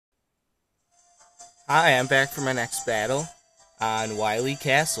Hi, I'm back for my next battle on Wily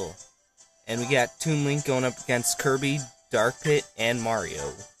Castle. And we got Toon Link going up against Kirby, Dark Pit, and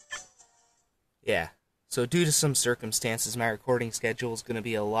Mario. Yeah, so due to some circumstances, my recording schedule is going to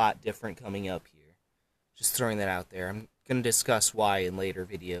be a lot different coming up here. Just throwing that out there. I'm going to discuss why in later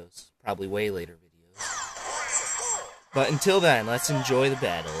videos. Probably way later videos. But until then, let's enjoy the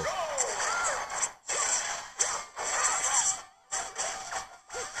battle.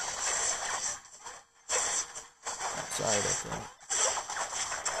 Sorry about that.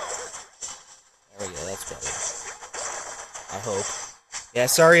 There we go, that's better. I hope. Yeah,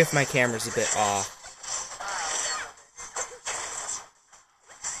 sorry if my camera's a bit off.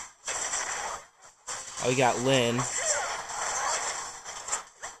 Oh, we got Lynn.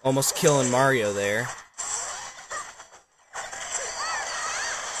 Almost killing Mario there.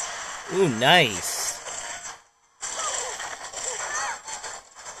 Ooh, nice.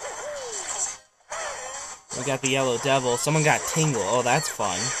 We got the Yellow Devil. Someone got Tingle. Oh, that's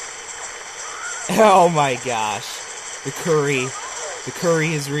fun. Oh my gosh. The curry. The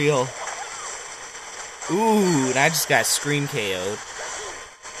curry is real. Ooh, and I just got Scream KO'd.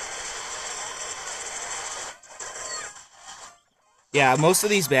 Yeah, most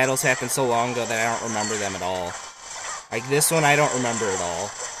of these battles happened so long ago that I don't remember them at all. Like this one, I don't remember at all.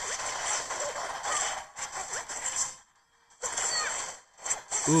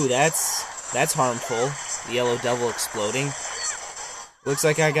 Ooh, that's harmful. The Yellow Devil exploding. Looks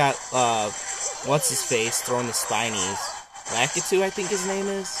like I got, what's-his-face throwing the Spinies. Lakitu, I think his name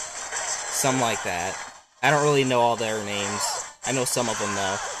is? Something like that. I don't really know all their names. I know some of them,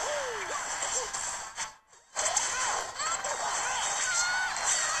 though.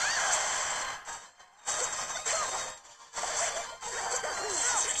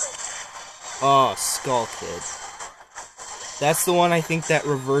 Oh, Skull Kid. That's the one I think that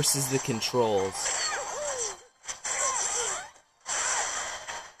reverses the controls.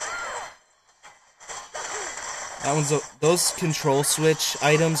 That one's those control switch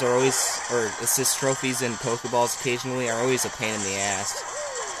items are always, or assist trophies and Pokeballs occasionally, are always a pain in the ass.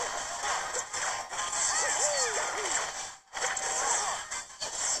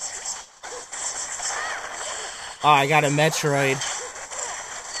 Oh, I got a Metroid.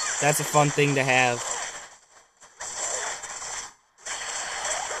 That's a fun thing to have.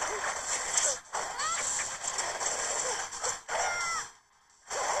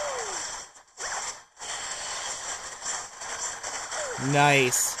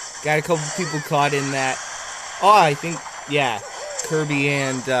 Nice. Got a couple people caught in that. Oh, I think, yeah, Kirby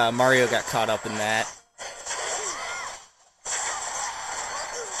and Mario got caught up in that.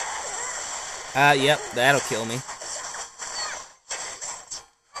 Yep, that'll kill me.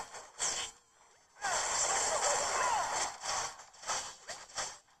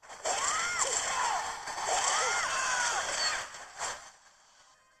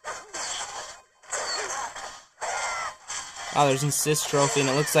 Oh, there's an assist trophy, and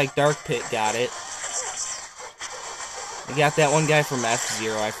it looks like Dark Pit got it. We got that one guy from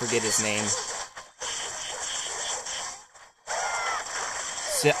F-Zero, I forget his name.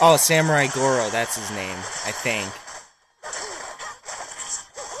 Oh, Samurai Goro, that's his name, I think.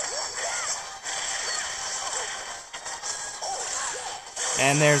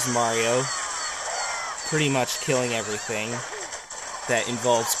 And there's Mario. Pretty much killing everything that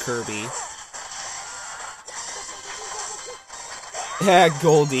involves Kirby. Yeah,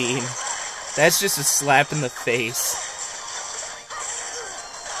 Goldine. That's just a slap in the face.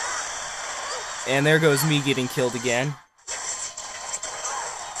 And there goes me getting killed again.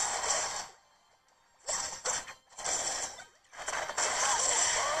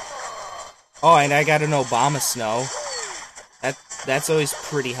 Oh, and I got an Obama Snow. That's always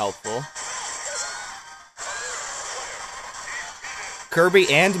pretty helpful. Kirby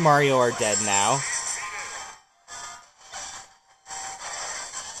and Mario are dead now.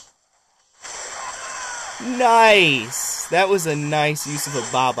 Nice! That was a nice use of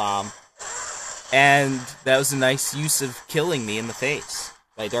a Bob-omb. And that was a nice use of killing me in the face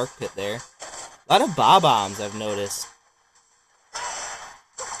by Dark Pit there. A lot of Bob-ombs I've noticed.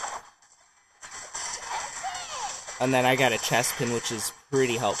 And then I got a chest pin, which is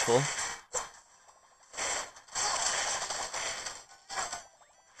pretty helpful.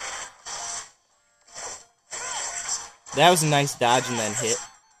 That was a nice dodge and then hit.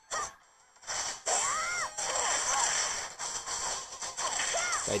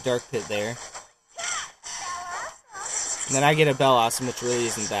 By Dark Pit there. And then I get a Bell Awesome, which really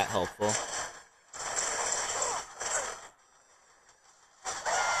isn't that helpful.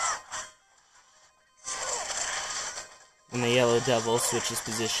 And the Yellow Devil switches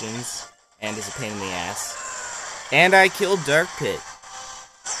positions and is a pain in the ass. And I killed Dark Pit.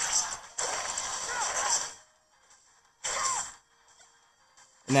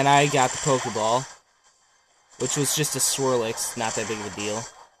 And then I got the Pokeball, which was just a Swirlix, not that big of a deal.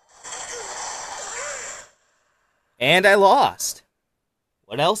 And I lost.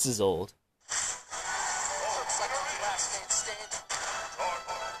 What else is old?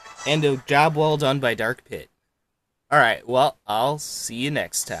 And a job well done by Dark Pit. Alright, well, I'll see you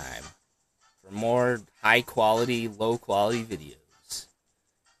next time for more high quality, low quality videos.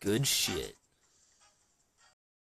 Good shit.